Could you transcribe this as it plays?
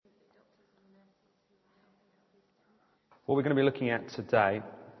What we're going to be looking at today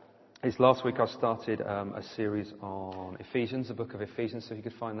is last week I started a series on Ephesians, the book of Ephesians, so you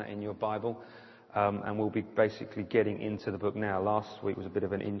could find that in your Bible. And we'll be basically getting into the book now. Last week was a bit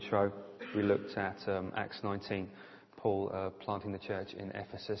of an intro. We looked at Acts 19, Paul planting the church in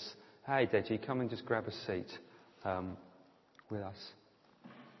Ephesus. Hey, Deji, come and just grab a seat with us.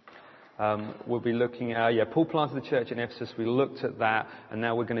 We'll be looking at, Paul planted the church in Ephesus. We looked at that, and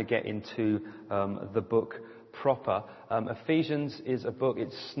now we're going to get into the book proper. Ephesians is a book,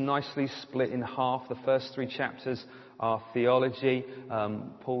 it's nicely split in half. The first 3 chapters are theology.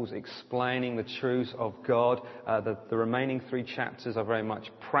 Paul's explaining the truths of God. The remaining 3 chapters are very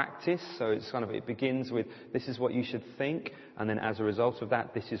much practice. So it begins with, this is what you should think. And then as a result of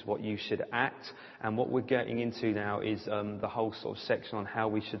that, this is what you should act. And what we're getting into now is the whole sort of section on how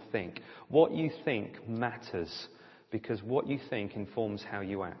we should think. What you think matters, because what you think informs how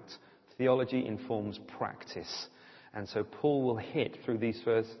you act. Theology informs practice. And so Paul will hit through these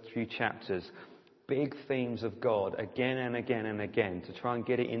first few chapters big themes of God again and again and again to try and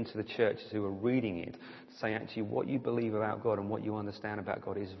get it into the churches who are reading it. To say actually what you believe about God and what you understand about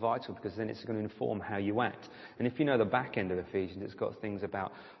God is vital, because then it's going to inform how you act. And if you know the back end of Ephesians, it's got things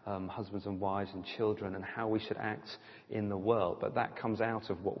about husbands and wives and children and how we should act in the world. But that comes out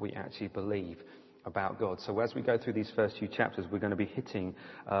of what we actually believe about God. So as we go through these first few chapters, we're going to be hitting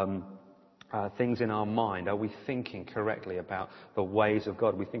things in our mind. Are we thinking correctly about the ways of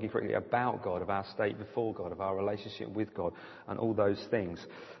God? Are we thinking correctly about God, of our state before God, of our relationship with God, and all those things?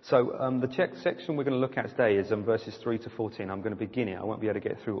 So the section we're going to look at today is verses 3 to 14. I'm going to begin it. I won't be able to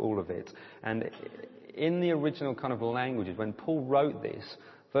get through all of it. And in the original kind of languages, when Paul wrote this,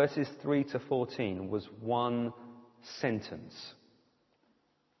 verses 3 to 14 was one sentence.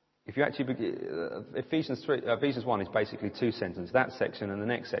 If you actually Ephesians 1 is basically 2 sentences. That section and the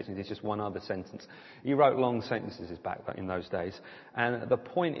next section is just one other sentence. He wrote long sentences back in those days. And the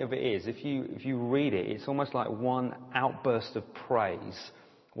point of it is, if you read it, it's almost like one outburst of praise,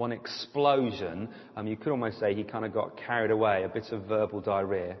 one explosion. You could almost say he kind of got carried away, a bit of verbal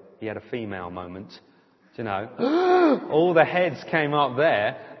diarrhea. He had a female moment. You know, all the heads came up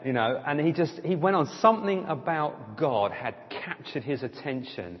there, you know, and he went on. Something about God had captured his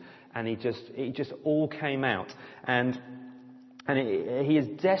attention, and it just all came out. And he is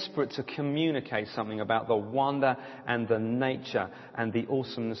desperate to communicate something about the wonder and the nature and the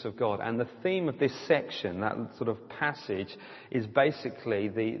awesomeness of God. And the theme of this section, that sort of passage, is basically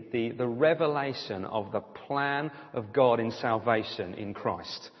the revelation of the plan of God in salvation in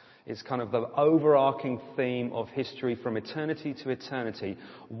Christ. It's kind of the overarching theme of history from eternity to eternity.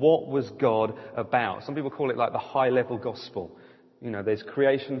 What was God about? Some people call it like the high-level gospel. You know, there's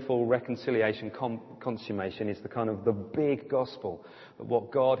creation, fall, reconciliation, consummation is the kind of the big gospel. But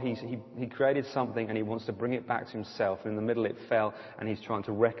what God, he created something and he wants to bring it back to himself. And in the middle it fell, and he's trying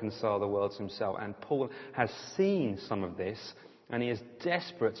to reconcile the world to himself. And Paul has seen some of this, and he is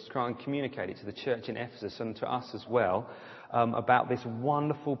desperate to try and communicate it to the church in Ephesus and to us as well, about this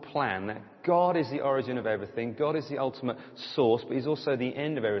wonderful plan that God is the origin of everything. God is the ultimate source, but he's also the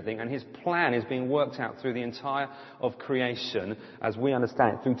end of everything. And his plan is being worked out through the entire of creation, as we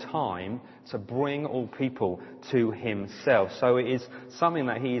understand it, through time, to bring all people to himself. So it is something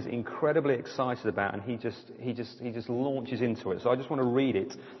that he is incredibly excited about, and he just launches into it. So I just want to read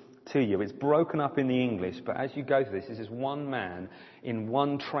it to you. It's broken up in the English, but as you go through this is one man in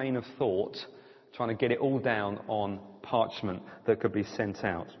one train of thought trying to get it all down on parchment that could be sent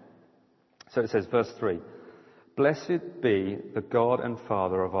out. So it says, verse 3, "Blessed be the God and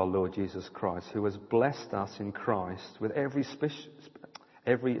Father of our Lord Jesus Christ, who has blessed us in Christ with every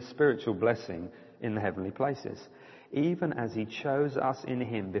spiritual blessing in the heavenly places, even as he chose us in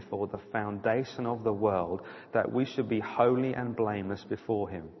him before the foundation of the world, that we should be holy and blameless before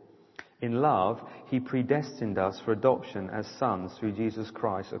him. In love, he predestined us for adoption as sons through Jesus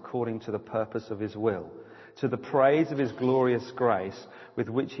Christ, according to the purpose of his will, to the praise of his glorious grace, with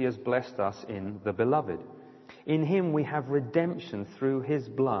which he has blessed us in the Beloved. In him we have redemption through his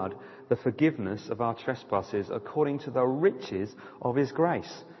blood, the forgiveness of our trespasses, according to the riches of his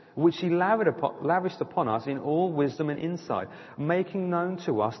grace, which he lavished upon us in all wisdom and insight, making known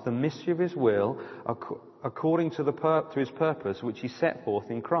to us the mystery of his will, according to his purpose, which he set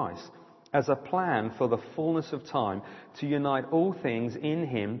forth in Christ, as a plan for the fullness of time, to unite all things in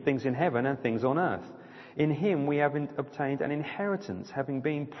him, things in heaven and things on earth. In him we have obtained an inheritance, having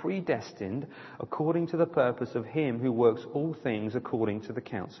been predestined according to the purpose of him who works all things according to the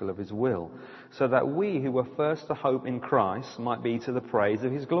counsel of his will, so that we who were first to hope in Christ might be to the praise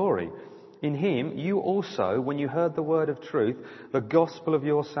of his glory. In him, you also, when you heard the word of truth, the gospel of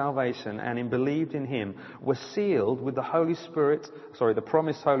your salvation, and believed in him, were sealed with the the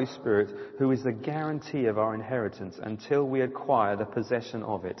promised Holy Spirit, who is the guarantee of our inheritance until we acquire the possession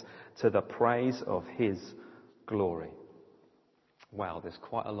of it, to the praise of his glory. Wow, there's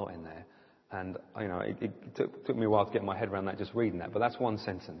quite a lot in there. And, it took me a while to get my head around that, just reading that. But that's one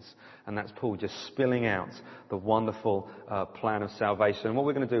sentence. And that's Paul just spilling out the wonderful plan of salvation. And what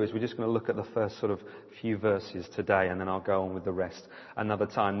we're going to do is we're just going to look at the first sort of few verses today, and then I'll go on with the rest another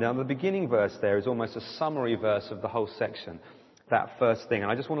time. Now, the beginning verse there is almost a summary verse of the whole section, that first thing.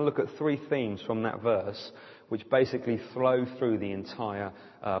 And I just want to look at three themes from that verse, which basically flow through the entire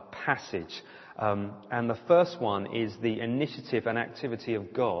passage. And the first one is the initiative and activity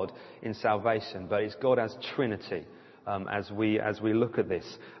of God in salvation, but it's God as Trinity. As we look at this,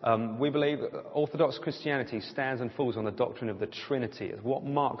 we believe Orthodox Christianity stands and falls on the doctrine of the Trinity. It's what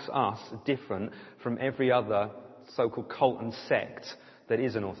marks us different from every other so-called cult and sect that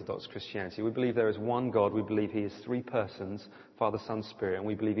is an Orthodox Christianity. We believe there is one God. We believe he is three persons, Father, Son, Spirit, and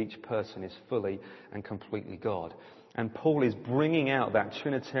we believe each person is fully and completely God. And Paul is bringing out that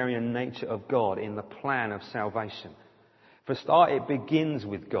Trinitarian nature of God in the plan of salvation. For a start, it begins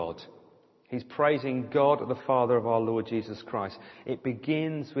with God. He's praising God, the Father of our Lord Jesus Christ. It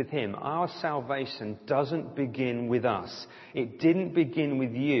begins with him. Our salvation doesn't begin with us. It didn't begin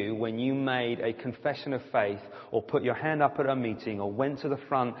with you when you made a confession of faith or put your hand up at a meeting or went to the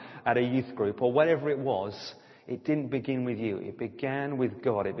front at a youth group or whatever it was. It didn't begin with you. It began with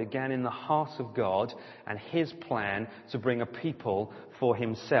God. It began in the heart of God and his plan to bring a people for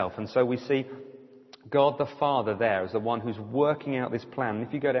himself. And so we see God the Father there as the one who's working out this plan. And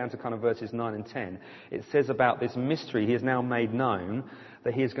if you go down to kind of verses 9 and 10, it says about this mystery he has now made known,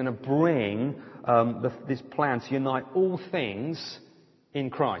 that he is going to bring this plan to unite all things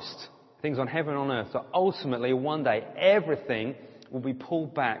in Christ. Things on heaven and on earth. So ultimately, one day, everything will be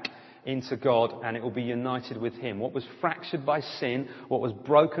pulled back into God and it will be united with him. What was fractured by sin, what was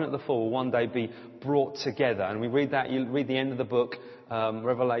broken at the fall, will one day be brought together. And we read that, you read the end of the book,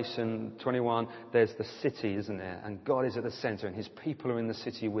 Revelation 21, there's the city, isn't there? And God is at the center and his people are in the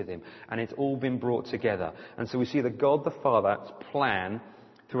city with him. And it's all been brought together. And so we see the God the Father's plan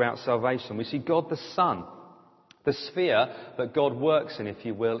throughout salvation. We see God the Son. The sphere that God works in, if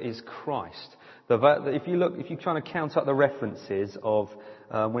you will, is Christ. If you're trying to count up the references of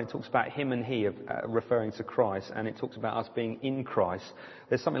when it talks about him and he, referring to Christ, and it talks about us being in Christ,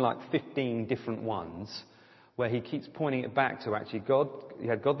 there's something like 15 different ones where he keeps pointing it back to actually God. You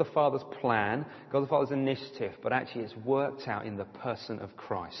had God the Father's plan, God the Father's initiative, but actually it's worked out in the person of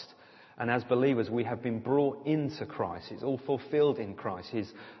Christ. And as believers, we have been brought into Christ. It's all fulfilled in Christ.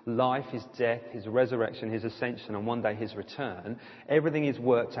 His life, his death, his resurrection, his ascension, and one day his return. Everything is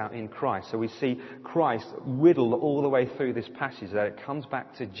worked out in Christ. So we see Christ riddled all the way through this passage, that it comes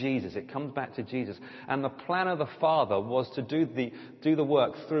back to Jesus. It comes back to Jesus. And the plan of the Father was to do the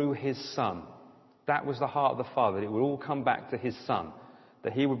work through his Son. That was the heart of the Father, that it would all come back to his Son.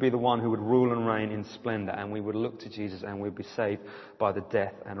 That he would be the one who would rule and reign in splendor, and we would look to Jesus and we'd be saved by the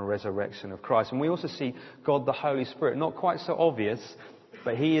death and resurrection of Christ. And we also see God the Holy Spirit, not quite so obvious,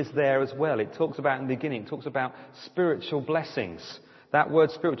 but he is there as well. It talks about in the beginning, it talks about spiritual blessings. That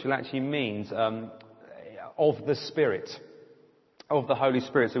word spiritual actually means of the Spirit, of the Holy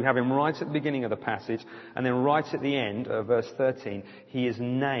Spirit. So we have him right at the beginning of the passage, and then right at the end, verse 13, he is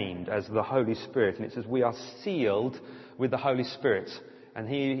named as the Holy Spirit. And it says we are sealed with the Holy Spirit. And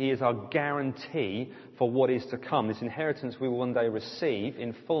he is our guarantee for what is to come. This inheritance we will one day receive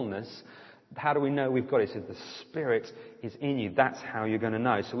in fullness. How do we know we've got it? It says the Spirit is in you. That's how you're going to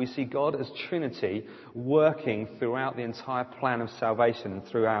know. So we see God as Trinity working throughout the entire plan of salvation and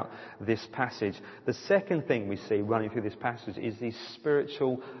throughout this passage. The second thing we see running through this passage is these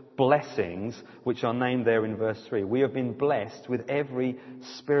spiritual blessings which are named there in verse 3. We have been blessed with every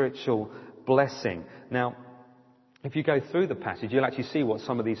spiritual blessing. Now, if you go through the passage, you'll actually see what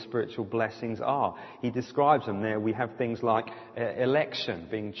some of these spiritual blessings are. He describes them there. We have things like election,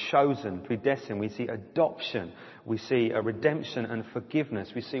 being chosen, predestined. We see adoption. We see a redemption and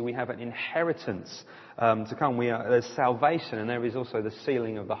forgiveness. We see we have an inheritance to come. There's salvation, and there is also the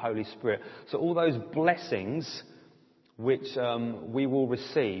sealing of the Holy Spirit. So all those blessings which we will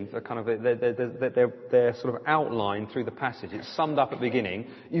receive, they're sort of outlined through the passage. It's summed up at the beginning.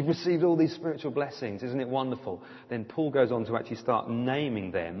 You've received all these spiritual blessings. Isn't it wonderful? Then Paul goes on to actually start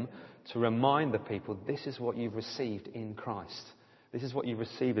naming them to remind the people, this is what you've received in Christ. This is what you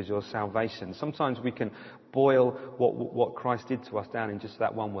receive as your salvation. Sometimes we can boil what Christ did to us down in just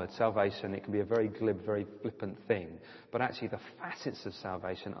that one word, salvation. It can be a very glib, very flippant thing. But actually the facets of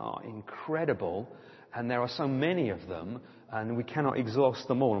salvation are incredible, and there are so many of them, and we cannot exhaust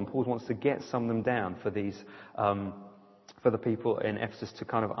them all. And Paul wants to get some of them down for these for the people in Ephesus to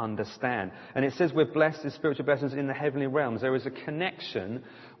kind of understand. And it says we're blessed with spiritual blessings in the heavenly realms. There is a connection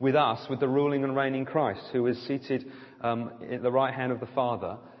with us, with the ruling and reigning Christ, who is seated at the right hand of the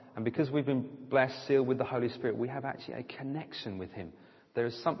Father. And because we've been blessed, sealed with the Holy Spirit, we have actually a connection with him. There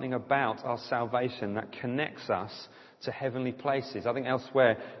is something about our salvation that connects us to heavenly places. I think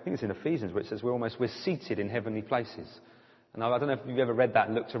elsewhere, I think it's in Ephesians, where it says we're seated in heavenly places. And I don't know if you've ever read that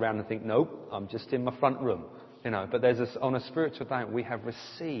and looked around and think, nope, I'm just in my front room. But there's on a spiritual note, we have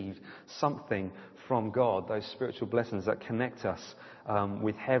received something from God, those spiritual blessings that connect us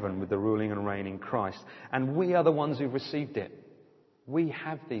with heaven, with the ruling and reigning Christ. And we are the ones who've received it. We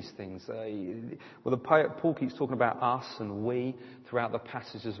have these things. Paul keeps talking about us and we throughout the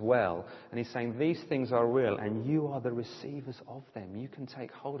passage as well. And he's saying these things are real and you are the receivers of them. You can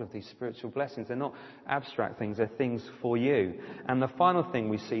take hold of these spiritual blessings. They're not abstract things, they're things for you. And the final thing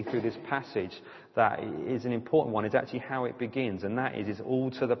we see through this passage that is an important one is actually how it begins. And that is all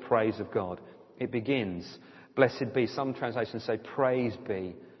to the praise of God. It begins, blessed be. Some translations say praise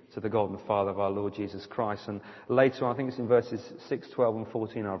be to the God and Father of our Lord Jesus Christ. And later, I think it's in verses 6, 12 and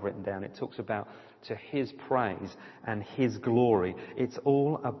 14 I've written down, it talks about to his praise and his glory. It's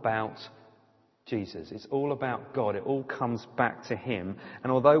all about Jesus. It's all about God. It all comes back to him.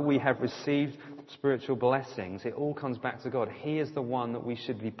 And although we have received spiritual blessings, it all comes back to God. He is the one that we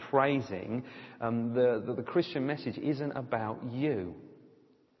should be praising. The Christian message isn't about you.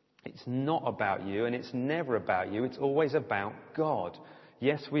 It's not about you, and it's never about you. It's always about God.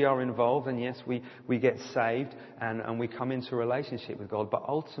 Yes, we are involved, and yes, we get saved, and we come into a relationship with God, but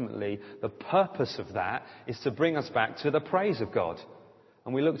ultimately the purpose of that is to bring us back to the praise of God.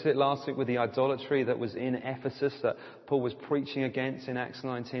 And we looked at it last week with the idolatry that was in Ephesus that Paul was preaching against in Acts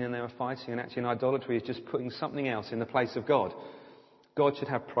 19, and they were fighting, and actually idolatry is just putting something else in the place of God. God should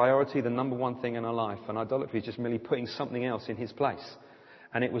have priority, the number one thing in our life, and idolatry is just merely putting something else in his place.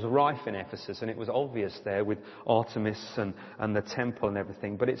 And it was rife in Ephesus, and it was obvious there with Artemis and the temple and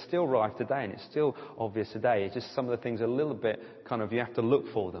everything. But it's still rife today, and it's still obvious today. It's just some of the things are a little bit kind of, you have to look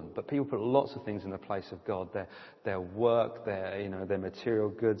for them. But people put lots of things in the place of God. Their work, their material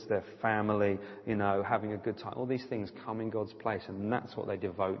goods, their family, having a good time. All these things come in God's place, and that's what they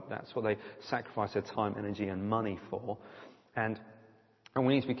devote. That's what they sacrifice their time, energy, and money for. And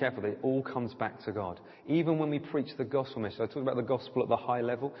we need to be careful that it all comes back to God. Even when we preach the gospel message, I talk about the gospel at the high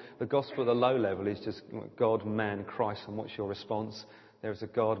level. The gospel at the low level is just God, man, Christ, and what's your response? There is a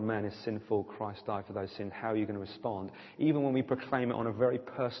God, man is sinful, Christ died for those sins. How are you going to respond? Even when we proclaim it on a very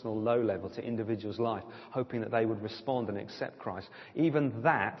personal low level to individuals' life, hoping that they would respond and accept Christ, even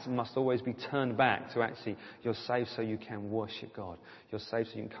that must always be turned back to actually, you're saved so you can worship God. You're saved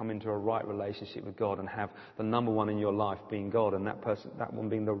so you can come into a right relationship with God and have the number one in your life being God, and that one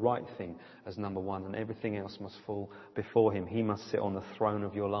being the right thing as number one, and everything else must fall before him. He must sit on the throne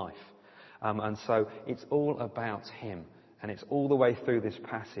of your life. And so it's all about him. And it's all the way through this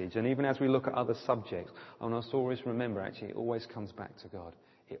passage. And even as we look at other subjects, I want us to always remember, actually, it always comes back to God.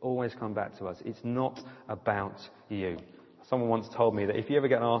 It always comes back to us. It's not about you. Someone once told me that if you ever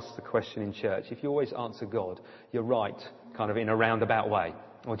get asked a question in church, if you always answer God, you're right, kind of in a roundabout way.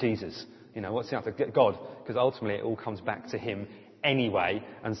 Or Jesus. What's the answer? God. Because ultimately it all comes back to him anyway.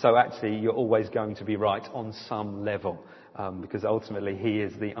 And so actually you're always going to be right on some level. Because ultimately he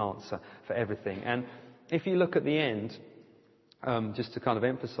is the answer for everything. And if you look at the end, just to kind of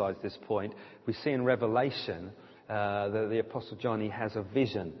emphasize this point, we see in Revelation that the Apostle John, he has a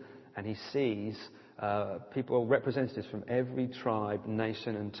vision, and he sees people, representatives from every tribe,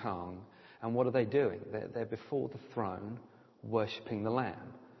 nation and tongue. And what are they doing? They're before the throne worshipping the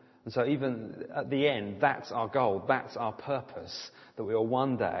Lamb. And so even at the end, that's our goal, that's our purpose, that we will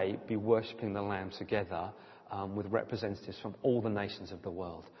one day be worshipping the Lamb together with representatives from all the nations of the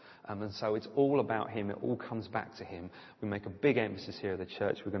world. And so it's all about him. It all comes back to him. We make a big emphasis here at the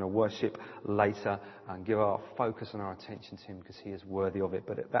church. We're going to worship later and give our focus and our attention to him because he is worthy of it.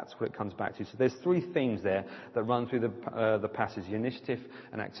 But that's what it comes back to. So there's three themes there that run through the passage. The initiative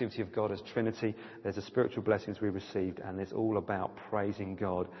and activity of God as Trinity. There's the spiritual blessings we received. And it's all about praising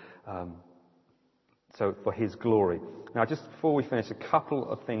God So for his glory. Now, just before we finish, a couple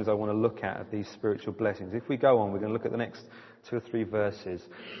of things I want to look at these spiritual blessings. If we go on, we're going to look at the next 2 or 3 verses.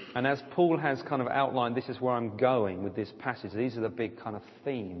 And as Paul has kind of outlined, this is where I'm going with this passage. These are the big kind of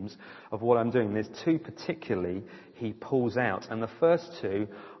themes of what I'm doing. There's 2 particularly he pulls out. And the first 2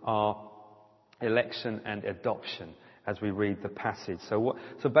 are election and adoption as we read the passage. So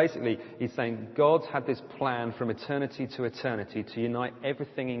basically, he's saying God's had this plan from eternity to unite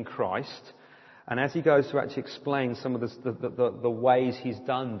everything in Christ. And as he goes to actually explain some of the ways he's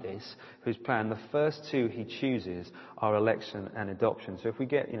done this, his plan, the first 2 he chooses are election and adoption. So if we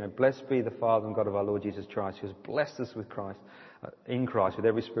get, blessed be the Father and God of our Lord Jesus Christ, who has blessed us with Christ, in Christ, with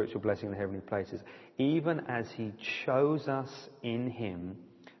every spiritual blessing in the heavenly places, even as he chose us in him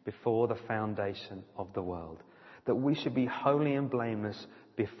before the foundation of the world, that we should be holy and blameless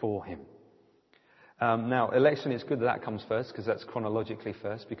before him. Now, election, it's good that comes first, because that's chronologically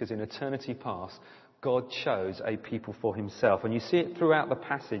first, because in eternity past, God chose a people for himself. And you see it throughout the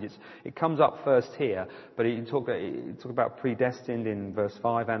passage. It comes up first here, but you talk about predestined in verse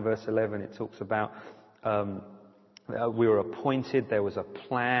 5 and verse 11. It talks about we were appointed, there was a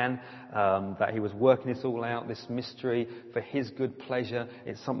plan, that he was working this all out, this mystery for his good pleasure.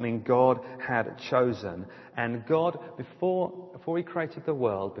 It's something God had chosen. And God, before he created the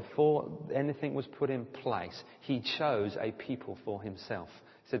world, before anything was put in place, he chose a people for himself.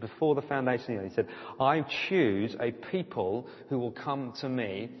 He said, before the foundation of the earth, he said, I choose a people who will come to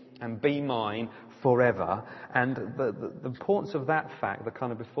me and be mine forever. And the importance of that fact, the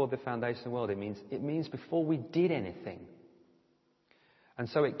kind of before the foundation of the world, it means before we did anything. And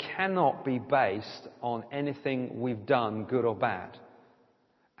so it cannot be based on anything we've done, good or bad.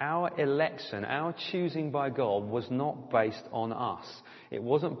 Our election, our choosing by God was not based on us. It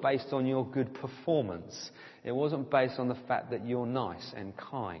wasn't based on your good performance. It wasn't based on the fact that you're nice and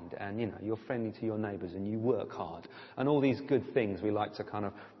kind and, you're friendly to your neighbours and you work hard and all these good things we like to kind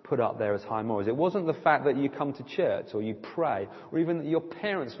of put up there as high morals. It wasn't the fact that you come to church or you pray or even that your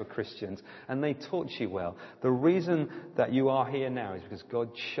parents were Christians and they taught you well. The reason that you are here now is because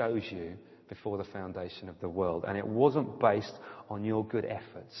God chose you before the foundation of the world. And it wasn't based on your good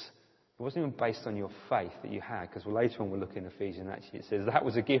efforts. It wasn't even based on your faith that you had, because later on we'll look in Ephesians, actually it says that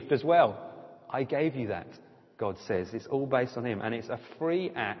was a gift as well. I gave you that, God says. It's all based on him. And it's a free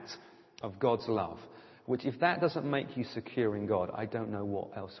act of God's love, which if that doesn't make you secure in God, I don't know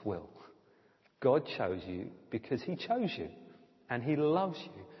what else will. God chose you because he chose you. And he loves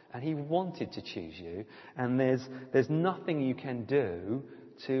you. And he wanted to choose you. And there's nothing you can do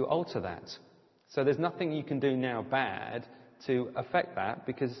to alter that. So there's nothing you can do now bad to affect that,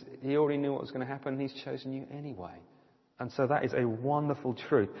 because he already knew what was going to happen and he's chosen you anyway. And so that is a wonderful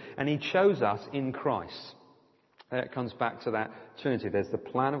truth. And he chose us in Christ. It comes back to that Trinity. There's the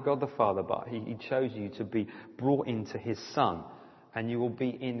plan of God the Father, but he chose you to be brought into his Son. And you will be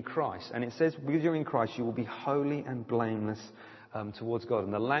in Christ. And it says, because you're in Christ, you will be holy and blameless towards God.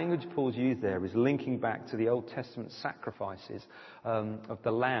 And the language Paul's used there is linking back to the Old Testament sacrifices of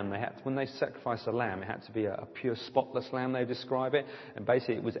the lamb. When they sacrificed a lamb, it had to be a pure, spotless lamb, they describe it. And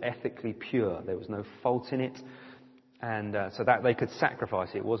basically it was ethically pure. There was no fault in it. And so that they could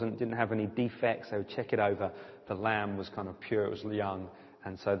sacrifice it. Didn't have any defects. They would check it over. The lamb was kind of pure. It was young.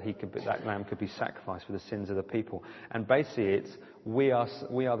 And so that lamb could be sacrificed for the sins of the people. And basically we are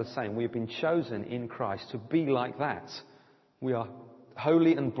the same. We have been chosen in Christ to be like that. We are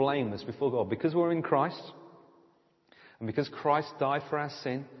holy and blameless before God because we're in Christ. And because Christ died for our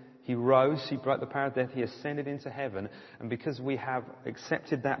sin, he rose, he broke the power of death, he ascended into heaven. And because we have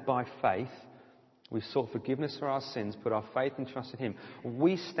accepted that by faith, we've sought forgiveness for our sins, put our faith and trust in him.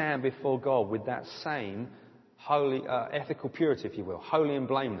 We stand before God with that same holy, ethical purity, if you will, holy and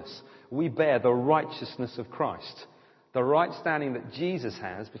blameless. We bear the righteousness of Christ. The right standing that Jesus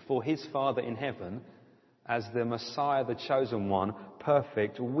has before his Father in heaven as the Messiah, the chosen one,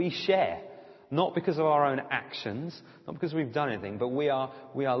 perfect, we share. Not because of our own actions, not because we've done anything, but we are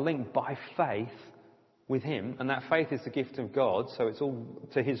linked by faith with him. And that faith is the gift of God, so it's all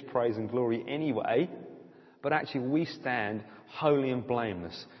to his praise and glory anyway. But actually we stand holy and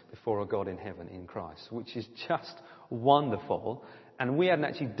blameless before a God in heaven in Christ, which is just wonderful. And we hadn't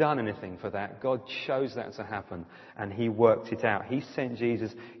actually done anything for that. God chose that to happen and he worked it out. He sent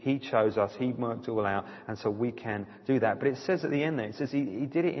Jesus, he chose us, he worked it all out, and so we can do that. But it says at the end there, it says he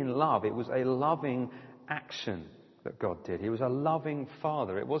did it in love. It was a loving action that God did. He was a loving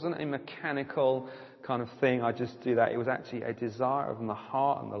Father. It wasn't a mechanical kind of thing, I just do that. It was actually a desire from the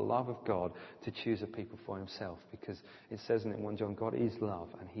heart and the love of God to choose a people for himself, because it says in 1 John, God is love,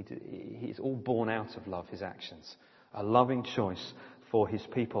 and he's all born out of love, his actions. A loving choice for his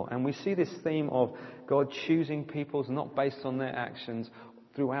people. And we see this theme of God choosing peoples not based on their actions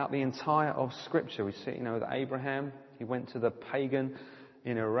throughout the entire of Scripture. We see, with Abraham, he went to the pagan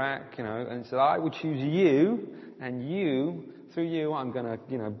in Iraq, and said, I will choose you, and you, through you, I'm going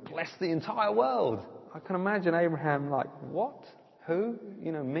to, bless the entire world. I can imagine Abraham like, what? Who?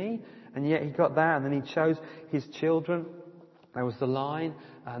 Me? And yet he got that, and then he chose his children. There was the line,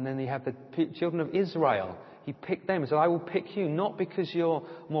 and then he had the children of Israel. He picked them and said, I will pick you, not because you're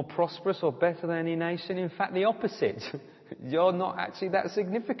more prosperous or better than any nation. In fact, the opposite. You're not actually that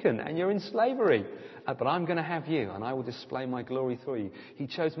significant, and you're in slavery. But I'm going to have you, and I will display my glory through you. He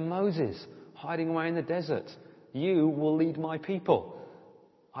chose Moses, hiding away in the desert. You will lead my people.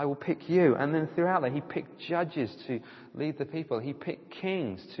 I will pick you. And then throughout that, he picked judges to lead the people. He picked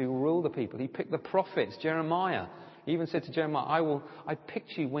kings to rule the people. He picked the prophets, Jeremiah. He even said to Jeremiah, I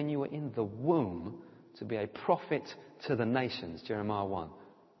picked you when you were in the womb to be a prophet to the nations, Jeremiah 1.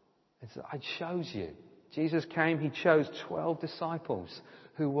 I chose you. Jesus came, he chose 12 disciples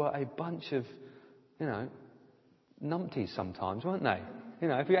who were a bunch of, numpties sometimes, weren't they?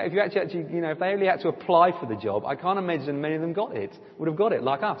 If you actually, if they only had to apply for the job, I can't imagine many of them would have got it,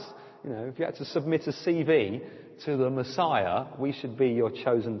 like us. If you had to submit a CV to the Messiah, we should be your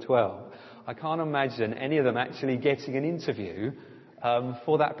chosen 12. I can't imagine any of them actually getting an interview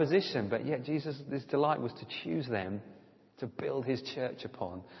for that position. But yet Jesus, his delight was to choose them to build his church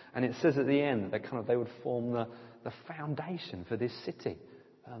upon. And it says at the end that they would form the foundation for this city.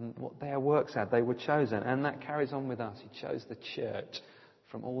 What their works had, they were chosen. And that carries on with us. He chose the church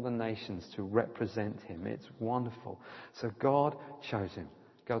from all the nations to represent him. It's wonderful. So God chose him.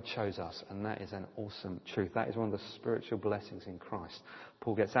 God chose us. And that is an awesome truth. That is one of the spiritual blessings in Christ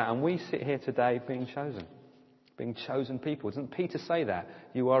Paul gets out. And we sit here today being chosen. Being chosen people. Doesn't Peter say that?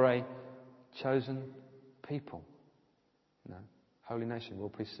 You are a chosen people. Holy nation, royal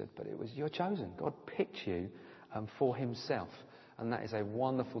priesthood. But it was, you're chosen. God picked you for himself. And that is a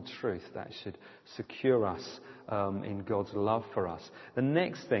wonderful truth that should secure us in God's love for us. The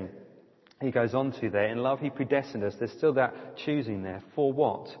next thing he goes on to there, in love he predestined us. There's still that choosing there. For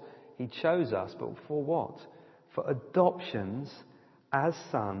what? He chose us, but for what? For adoptions as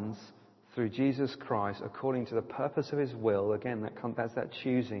sons through Jesus Christ, according to the purpose of his will. Again, that's that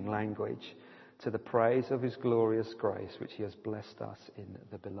choosing language. To the praise of his glorious grace, which he has blessed us in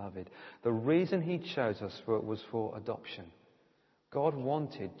the beloved. The reason he chose us was for adoption. God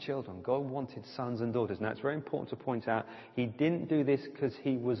wanted children. God wanted sons and daughters. Now, it's very important to point out, he didn't do this because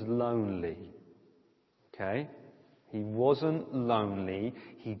he was lonely. Okay? He wasn't lonely.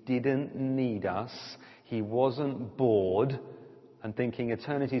 He didn't need us. He wasn't bored and thinking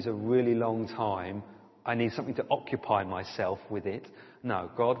eternity's a really long time. I need something to occupy myself with it. No,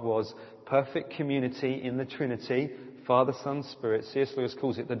 God was perfect community in the Trinity, Father, Son, Spirit. C.S. Lewis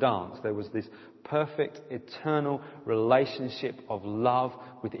calls it the dance. There was this perfect, eternal relationship of love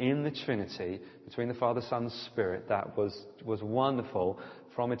within the Trinity between the Father, Son, Spirit that was wonderful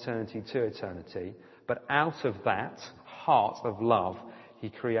from eternity to eternity. But out of that heart of love, he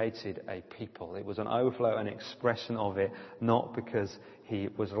created a people. It was an overflow, an expression of it, not because he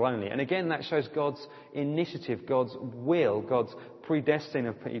was lonely. And again, that shows God's initiative, God's will, God's predestining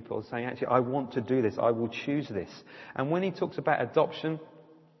of people, saying, actually, I want to do this. I will choose this. And when he talks about adoption,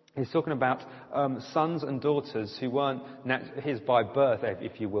 he's talking about sons and daughters who weren't his by birth,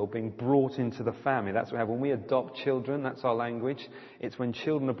 if you will, being brought into the family. That's what we have. When we adopt children, that's our language. It's when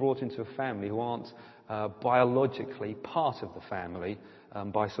children are brought into a family who aren't biologically part of the family.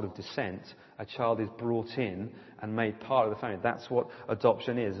 By sort of descent, a child is brought in and made part of the family. That's what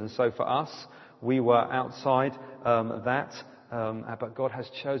adoption is. And so for us, we were outside that, but God has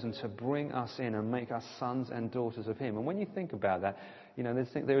chosen to bring us in and make us sons and daughters of him. And when you think about that,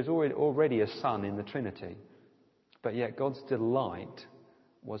 there is already a son in the Trinity. But yet God's delight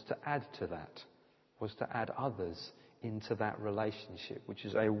was to add to that, was to add others into that relationship, which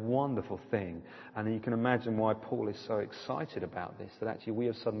is a wonderful thing. And you can imagine why Paul is so excited about this, that actually we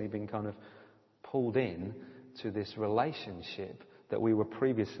have suddenly been kind of pulled in to this relationship that we were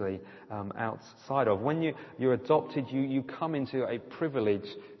previously outside of. When you're adopted, you come into a privileged,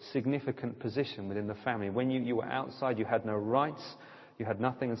 significant position within the family. When you were outside, you had no rights, you had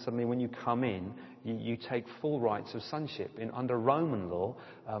nothing, and suddenly when you come in, you take full rights of sonship. Under Roman law,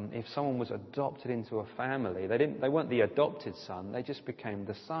 if someone was adopted into a family, they weren't the adopted son, they just became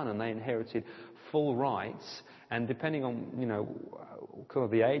the son, and they inherited full rights. And depending on kind of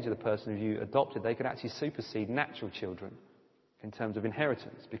the age of the person who you adopted, they could actually supersede natural children in terms of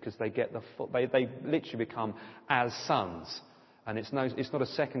inheritance, because they get they literally become as sons. And it's not a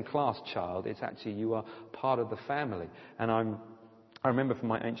second-class child. It's actually you are part of the family. And I'm I remember from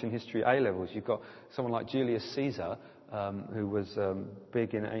my ancient history A-levels, you've got someone like Julius Caesar, who was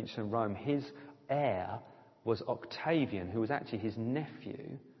big in ancient Rome. His heir was Octavian, who was actually his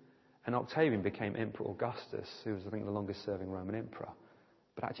nephew. And Octavian became Emperor Augustus, who was, I think, the longest-serving Roman emperor.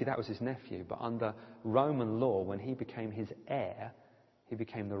 But actually that was his nephew. But under Roman law, when he became his heir, he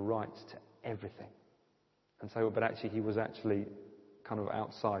became the right to everything. And so, but actually he was actually kind of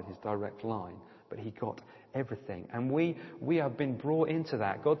outside his direct line. But he got everything. And we have been brought into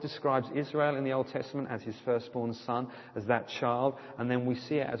that. God describes Israel in the Old Testament as his firstborn son, as that child. And then we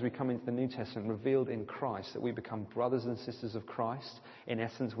see it as we come into the New Testament revealed in Christ, that we become brothers and sisters of Christ. In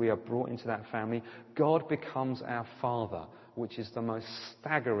essence, we are brought into that family. God becomes our Father, which is the most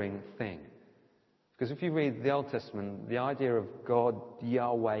staggering thing. Because if you read the Old Testament, the idea of God,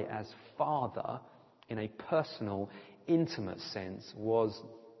 Yahweh, as Father, in a personal, intimate sense, was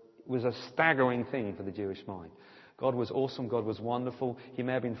a staggering thing for the Jewish mind. God was awesome. God was wonderful. He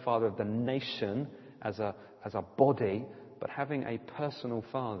may have been Father of the nation as a body, but having a personal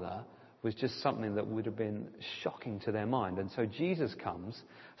Father was just something that would have been shocking to their mind. And so Jesus comes,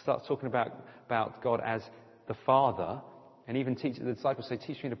 starts talking about God as the Father, and even the disciples say,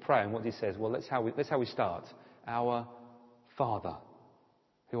 "Teach me to pray." And what he says, well, that's how we start. Our Father,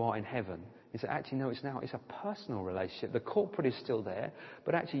 who art in heaven. He said, actually, no, it's a personal relationship. The corporate is still there,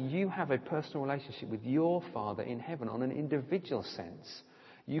 but actually you have a personal relationship with your Father in heaven on an individual sense.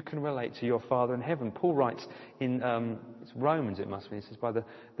 You can relate to your Father in heaven. Paul writes in it's Romans, it must be. He says, by the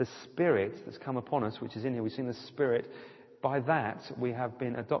Spirit that's come upon us, which is in here, we've seen the Spirit. By that we have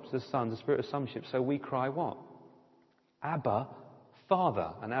been adopted as sons, the Spirit of sonship. So we cry what? Abba,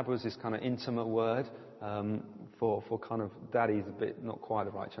 Father. And Abba is this kind of intimate word. For kind of daddy's a bit not quite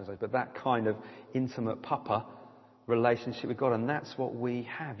the right translation, but that kind of intimate papa relationship with God, and that's what we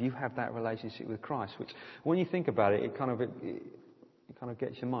have. You have that relationship with Christ, which, when you think about it, it kind of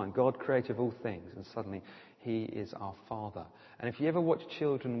gets your mind. God created all things, and suddenly He is our Father. And if you ever watch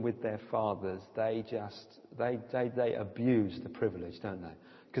children with their fathers, they abuse the privilege, don't they?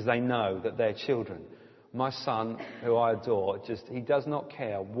 Because they know that they're children. My son, who I adore, he does not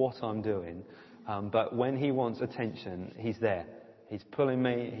care what I'm doing. But when he wants attention, he's there. He's pulling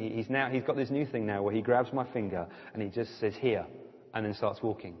me. He's got this new thing now where he grabs my finger and he just says, "Here," and then starts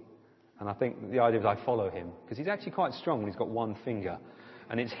walking. And I think the idea is I follow him, because he's actually quite strong when he's got one finger.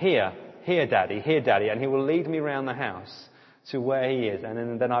 And it's here, Daddy, and he will lead me around the house to where he is,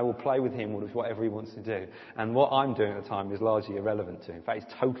 and then I will play with him with whatever he wants to do. And what I'm doing at the time is largely irrelevant to him. In fact,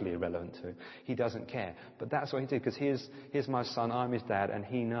 it's totally irrelevant to him. He doesn't care. But that's what he did, because here's my son, I'm his dad, and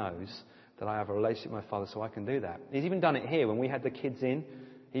he knows that I have a relationship with my Father, so I can do that. He's even done it here when we had the kids in.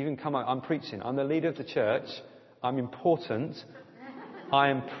 He even come out, I'm preaching. I'm the leader of the church. I'm important. I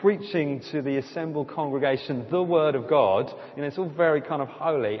am preaching to the assembled congregation the Word of God. It's all very kind of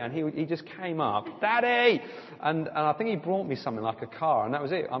holy. And he just came up, "Daddy!" And I think he brought me something like a car, and that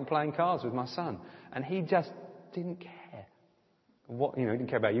was it. I'm playing cards with my son. And he just didn't care. He didn't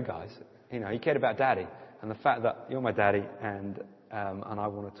care about you guys. He cared about Daddy and the fact that you're my daddy, and I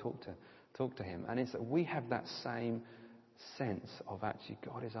want to talk to him. And it's that we have that same sense of actually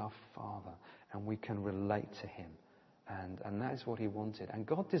God is our Father, and we can relate to him. And that is what he wanted. And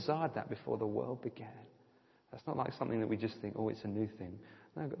God desired that before the world began. That's not like something that we just think, oh, it's a new thing.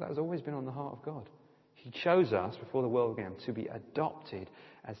 No, that has always been on the heart of God. He chose us before the world began to be adopted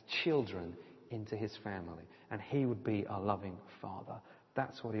as children into his family. And he would be our loving Father.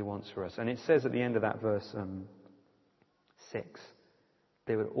 That's what he wants for us. And it says at the end of that verse 6,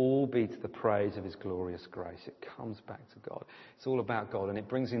 they would all be to the praise of his glorious grace. It comes back to God. It's all about God, and it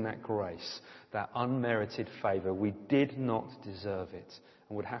brings in that grace, that unmerited favour. We did not deserve it,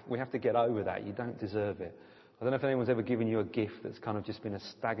 and we have to get over that. You don't deserve it. I don't know if anyone's ever given you a gift that's kind of just been a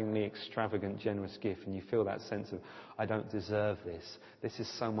staggeringly extravagant, generous gift, and you feel that sense of, I don't deserve this. This is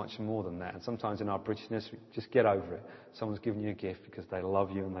so much more than that. And sometimes in our Britishness, we just get over it. Someone's given you a gift because they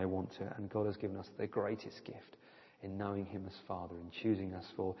love you and they want to, and God has given us the greatest gift in knowing him as Father and choosing us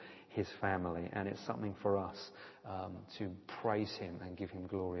for his family. And it's something for us to praise him and give him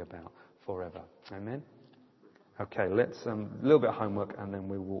glory about forever. Amen? Okay, let's a little bit of homework and then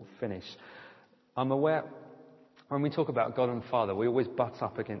we will finish. I'm aware when we talk about God and Father, we always butt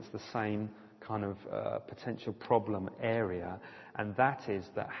up against the same kind of potential problem area, and that is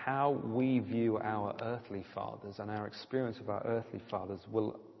that how we view our earthly fathers and our experience of our earthly fathers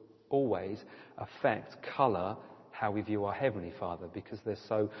will always affect, colour how we view our Heavenly Father, because they're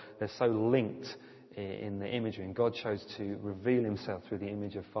so linked in the imagery, and God chose to reveal himself through the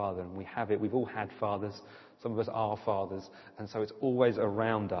image of Father, and we have it. We've all had fathers. Some of us are fathers, and so it's always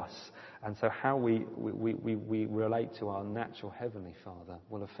around us. And so how we relate to our natural heavenly Father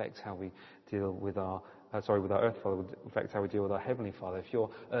will affect how we deal with our earthly father, will affect how we deal with our heavenly Father. If your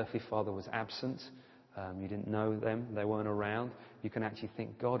earthly father was absent, you didn't know them, they weren't around, you can actually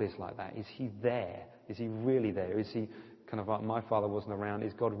think God is like that. Is he there? Is he really there? Is he kind of like, my father wasn't around,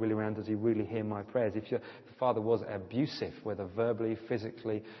 is God really around? Does he really hear my prayers? If your father was abusive, whether verbally,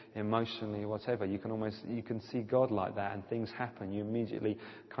 physically, emotionally, whatever, you can see God like that, and things happen. You immediately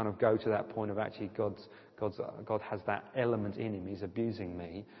kind of go to that point of actually God has that element in him. He's abusing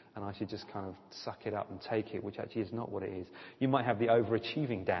me, and I should just kind of suck it up and take it, which actually is not what it is. You might have the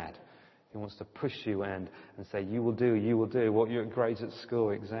overachieving dad who wants to push you and say, you will do, what your grades at school,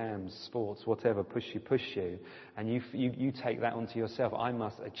 exams, sports, whatever, push you. And you take that onto yourself. I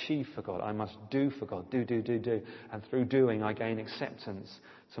must achieve for God. I must do for God. Do. And through doing, I gain acceptance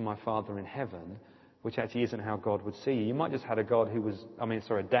to my Father in heaven, which actually isn't how God would see you. You might just had a dad who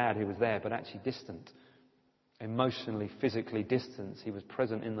was there, but actually distant. Emotionally, physically distant. He was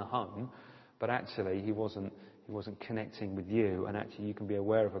present in the home, but actually he wasn't connecting with you, and actually you can be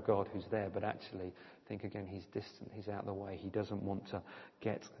aware of a God who's there, but actually think again, he's distant, he's out of the way, he doesn't want to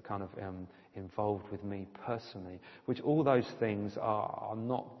get kind of involved with me personally, which all those things are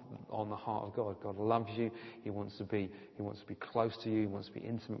not on the heart of God. God loves you, he wants to be close to you, he wants to be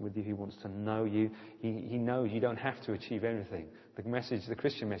intimate with you, he wants to know you. He knows you don't have to achieve anything. The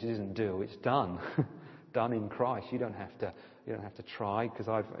Christian message isn't do, it's done. Done in Christ. You don't have to try, because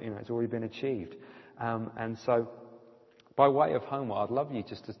it's already been achieved. And so, by way of homework, I'd love you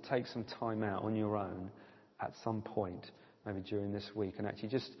just to take some time out on your own at some point, maybe during this week, and actually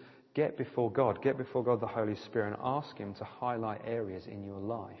just get before God the Holy Spirit, and ask him to highlight areas in your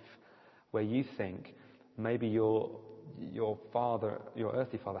life where you think maybe your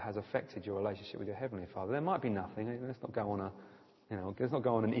earthly father has affected your relationship with your heavenly Father. There might be nothing. Let's not go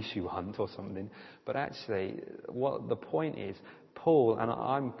on an issue hunt or something. But actually, what the point is, Paul, and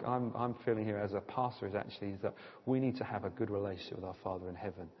I'm feeling here as a pastor, is that we need to have a good relationship with our Father in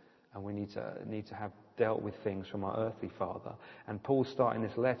heaven, and we need to have dealt with things from our earthly father. And Paul, starting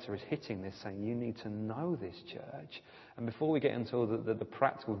this letter, is hitting this, saying you need to know this, church. And before we get into the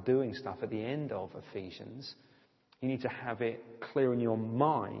practical doing stuff at the end of Ephesians, you need to have it clear in your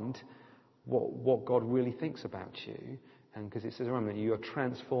mind what God really thinks about you. And because it says, remember, you are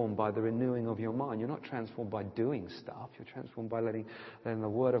transformed by the renewing of your mind. You're not transformed by doing stuff. You're transformed by letting the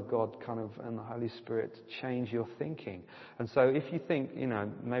Word of God and the Holy Spirit change your thinking. And so if you think,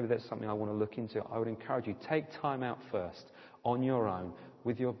 maybe that's something I want to look into, I would encourage you, take time out first on your own,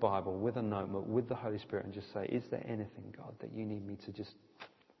 with your Bible, with a notebook, with the Holy Spirit, and just say, is there anything, God, that you need me to just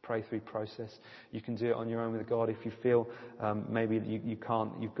pray through process? You can do it on your own with God. If you feel maybe you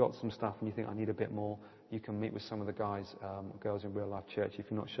can't, you've got some stuff and you think, I need a bit more, you can meet with some of the guys, girls in Real Life Church.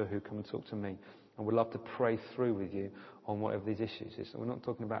 If you're not sure who, come and talk to me. And we'd love to pray through with you on whatever these issues is. So we're not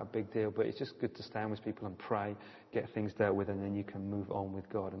talking about a big deal, but it's just good to stand with people and pray, get things dealt with, and then you can move on with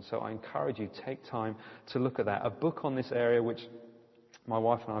God. And so I encourage you, take time to look at that. A book on this area, which my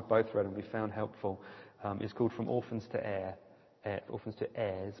wife and I both read and we found helpful, is called From Orphans to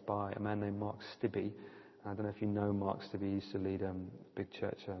Heirs by a man named Mark Stibbe. I don't know if you know Mark Stibbe. He used to lead a big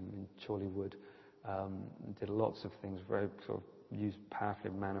church in Chorley Wood. Did lots of things, very sort of used powerfully,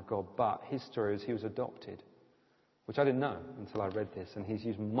 man of God. But his story is he was adopted, which I didn't know until I read this. And he's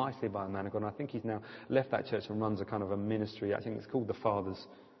used mightily by a man of God. And I think he's now left that church and runs a kind of a ministry. I think it's called the Father's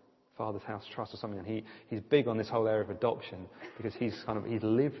House Trust or something. And he's big on this whole area of adoption because he's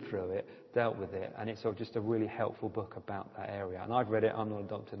lived through it, dealt with it, and it's sort of just a really helpful book about that area. And I've read it. I'm not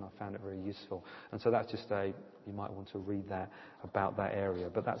adopted, and I found it very useful. And so that's just you might want to read that about that area.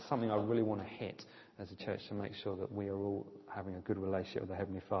 But that's something I really want to hit as a church, to make sure that we are all having a good relationship with the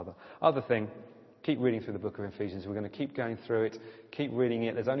Heavenly Father. Other thing, keep reading through the book of Ephesians. We're going to keep going through it, keep reading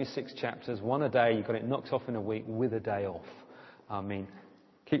it. There's only 6 chapters, 1 a day. You've got it knocked off in a week with a day off.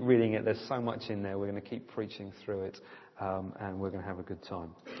 Keep reading it. There's so much in there. We're going to keep preaching through it, and we're going to have a good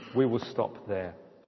time. We will stop there.